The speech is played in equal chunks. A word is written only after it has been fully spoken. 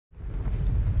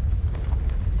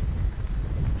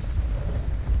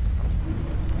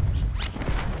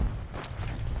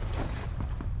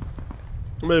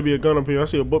There better be a gun up here. I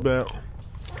see a book bag.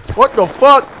 What the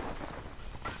fuck?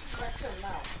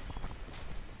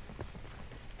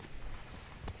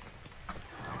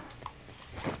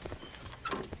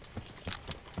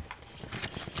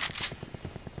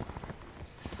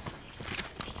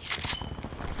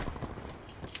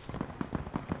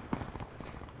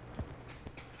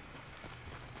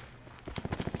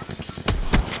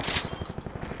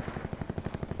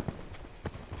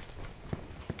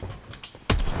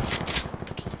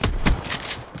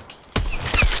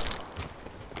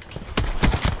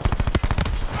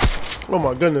 Oh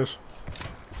my goodness.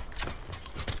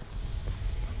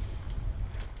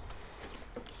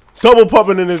 Double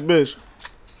pumping in this bitch.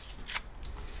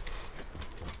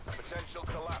 Potential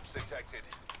collapse detected.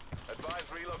 Advise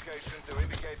relocation to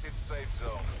indicated safe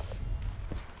zone.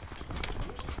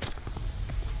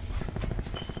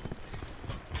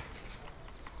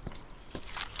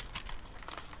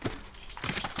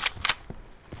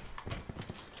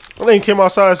 I think he came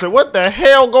outside and said, "What the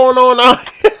hell going on out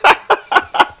here?"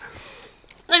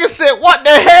 Nigga said, "What the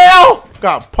hell?"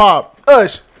 Got popped.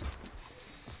 Ush.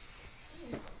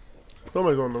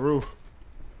 Somebody's on the roof.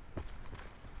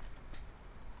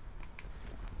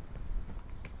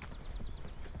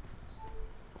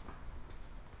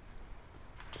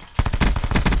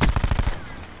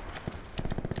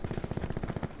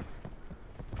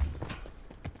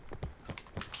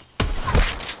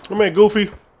 Come here, Goofy.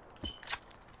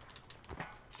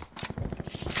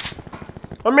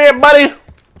 Come here, buddy.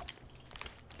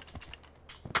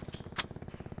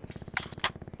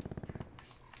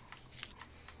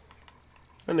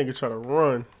 That nigga try to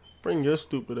run. Bring your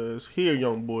stupid ass here,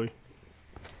 young boy.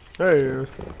 There he is.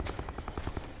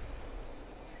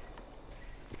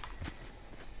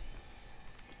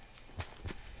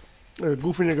 There's a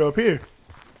goofy nigga up here.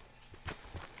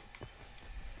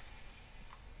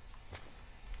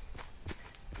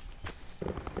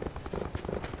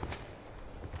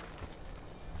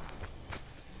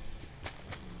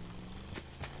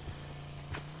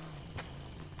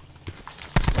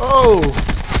 Oh!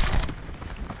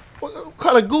 What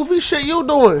kind of goofy shit you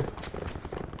doing?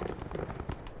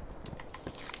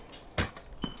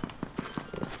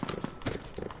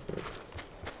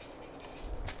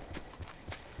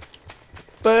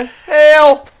 The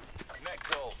hell?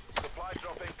 Supply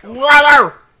drop incoming.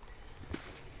 Brother!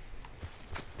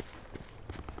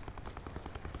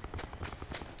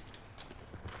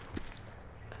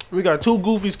 We got two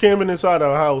goofies camping inside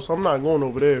our house. I'm not going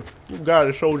over there. You got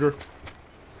it, soldier.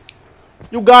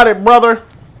 You got it, brother.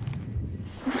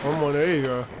 Come on, there you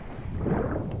go.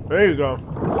 There you go.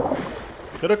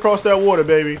 Get across that water,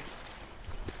 baby.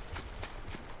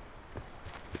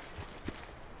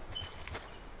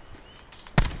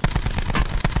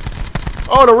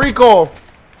 Oh, the recall.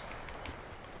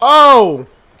 Oh.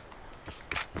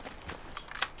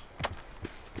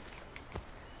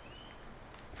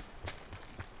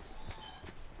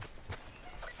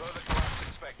 Further collapse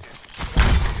expected.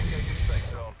 Indicated safe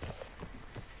zone.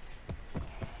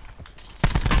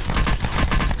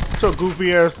 What's your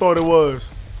goofy ass thought it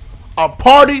was? A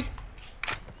party?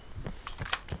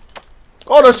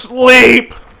 Go to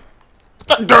sleep.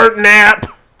 A dirt nap.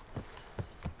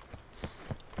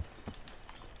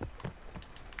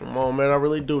 Come on, man. I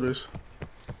really do this.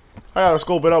 I gotta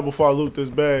scope it out before I loot this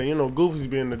bag. You know, goofies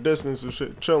be in the distance and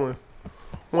shit, chilling.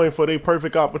 Waiting for their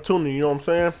perfect opportunity, you know what I'm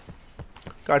saying?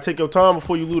 Gotta take your time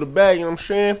before you loot a bag, you know what I'm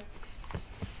saying?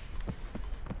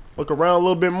 Look around a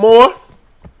little bit more. You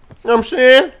know what I'm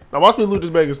saying? Now watch me loot this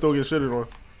bag and still get shitted on.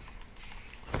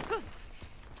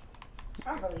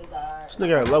 This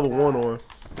nigga had level 1 on.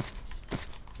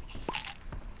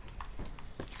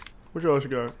 What else you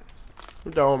got?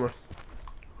 What's that armor?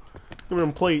 Give me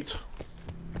them plates.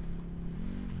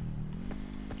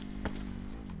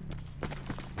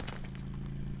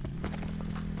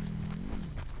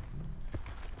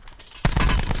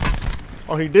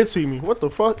 Oh, he did see me. What the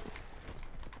fuck?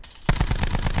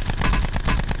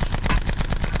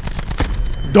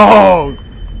 Dog!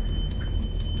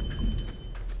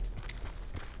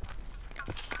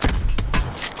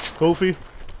 Goofy.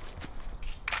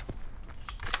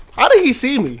 How did he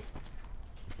see me?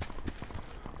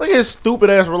 Look at his stupid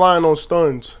ass relying on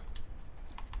stuns.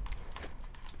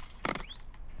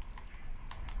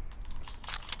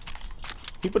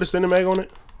 He put a standing mag on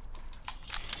it?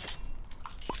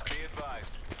 Be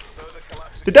advised. Further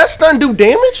collapse. Did that stun do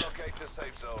damage? Locate to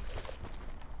safe zone.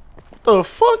 What the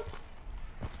fuck?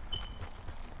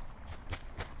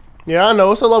 Yeah, I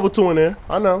know. It's a level 2 in there.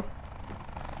 I know.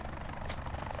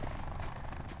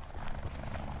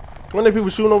 When are people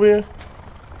shooting over here?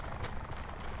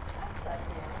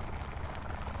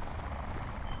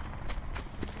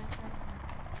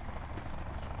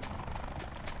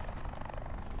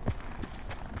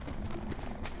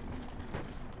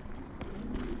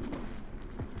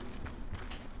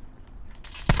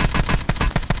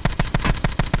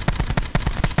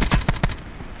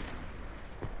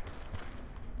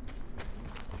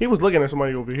 He was looking at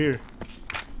somebody over here.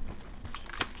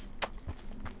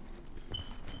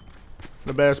 In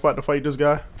a bad spot to fight this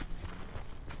guy.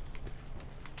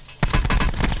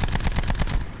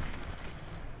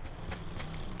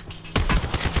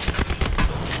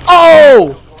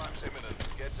 Oh! Collapse imminent.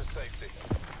 Get to safety.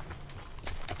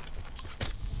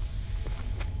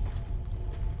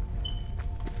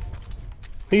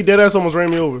 He dead ass almost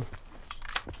ran me over.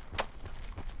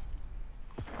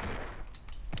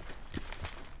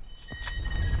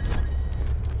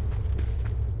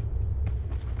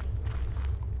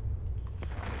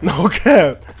 No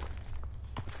cap.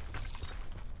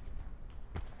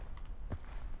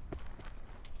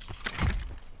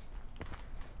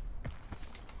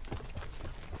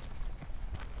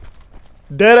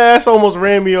 Dead ass almost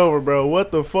ran me over, bro.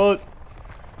 What the fuck?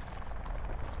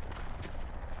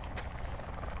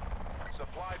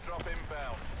 Supply drop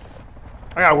inbound.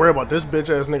 I gotta worry about this bitch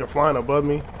ass nigga flying above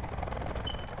me.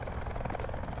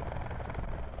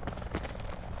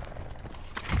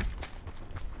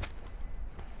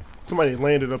 Somebody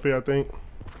landed up here, I think.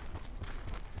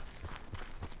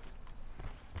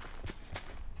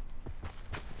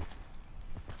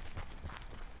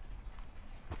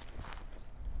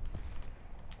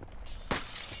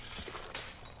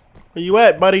 Where you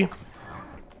at, buddy?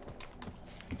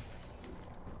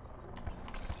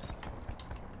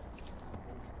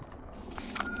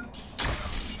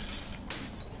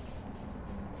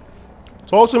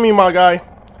 Talk to me, my guy.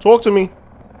 Talk to me.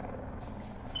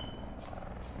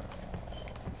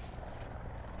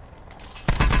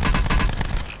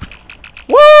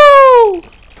 Woo!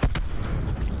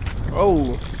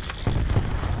 Oh.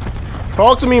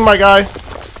 Talk to me, my guy.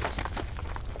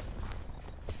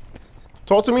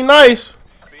 Talk to me nice.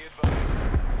 Be advised.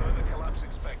 Further collapse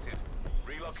expected.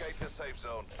 Relocate to safe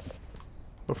zone.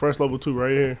 The first level 2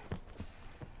 right here.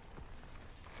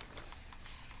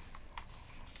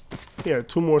 He had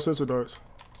 2 more sensor darts.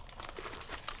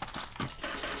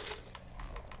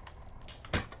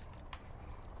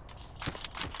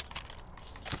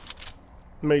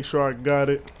 Make sure I got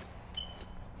it.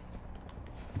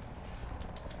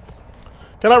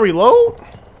 Can I reload?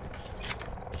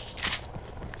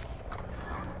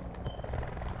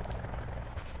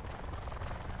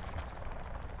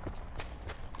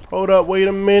 Hold up, wait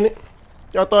a minute.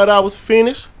 Y'all thought I was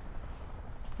finished?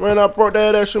 When I brought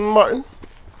that Aston Martin.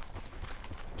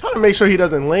 Trying to make sure he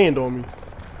doesn't land on me.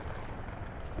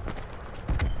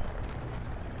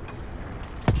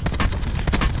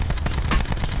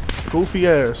 Goofy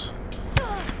ass.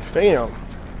 Damn.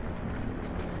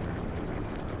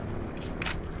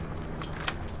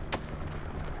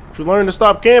 If you learn to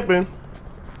stop camping,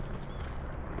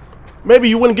 maybe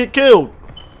you wouldn't get killed.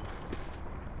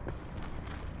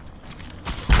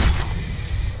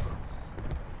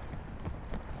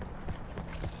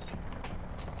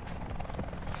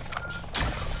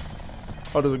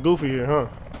 Oh, there's a Goofy here, huh?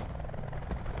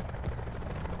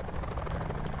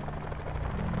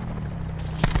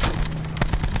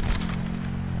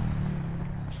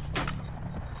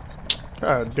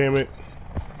 God damn it.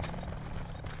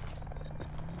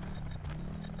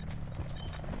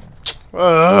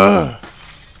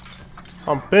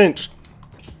 I'm benched.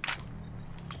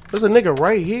 There's a nigga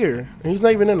right here, and he's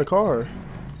not even in the car.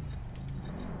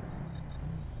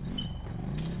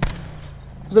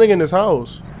 There's a nigga in this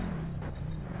house.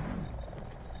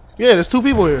 Yeah, there's 2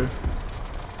 people here.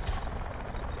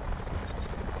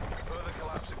 Further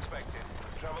collapse expected.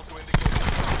 Travel to indicate.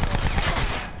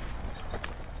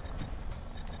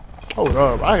 Hold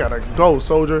up, I gotta go,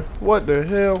 soldier. What the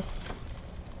hell?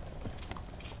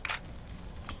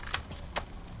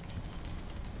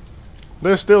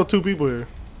 There's still 2 people here.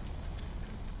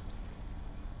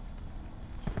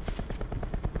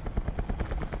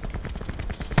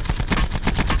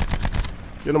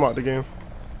 Get him out the game.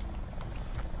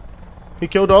 He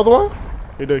killed the other one?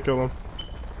 He did kill him.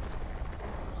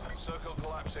 Circle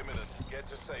collapse imminent. Get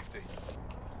to safety.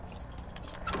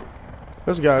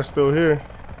 This guy's still here.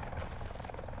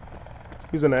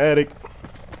 He's in the attic.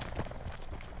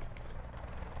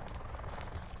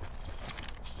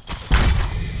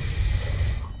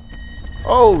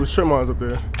 Oh, strip mine's up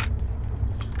there.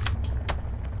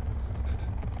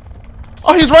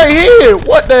 Oh, he's right here!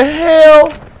 What the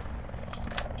hell?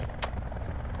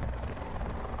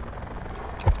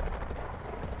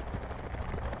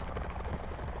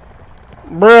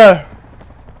 Bruh.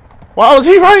 Why was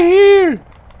he right here?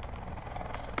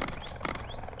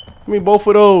 Give me both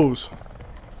of those.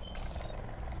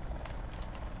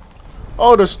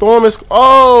 Oh, the storm is...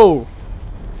 Oh!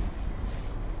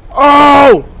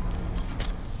 Oh!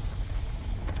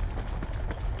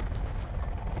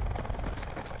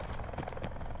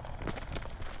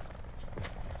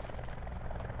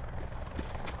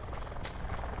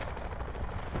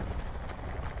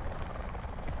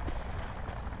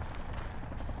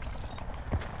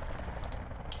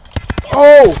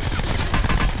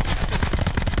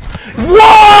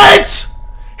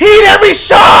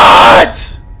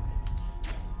 shot!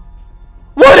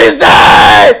 What is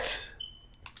that?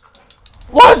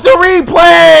 What's the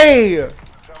replay?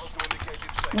 Travel to indicated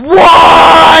sector.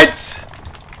 What?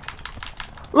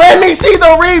 Let me see the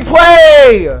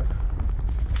replay.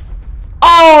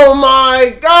 Oh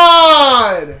my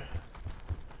God.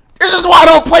 This is why I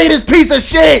don't play this piece of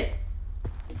shit.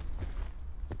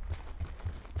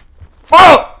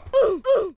 Fuck.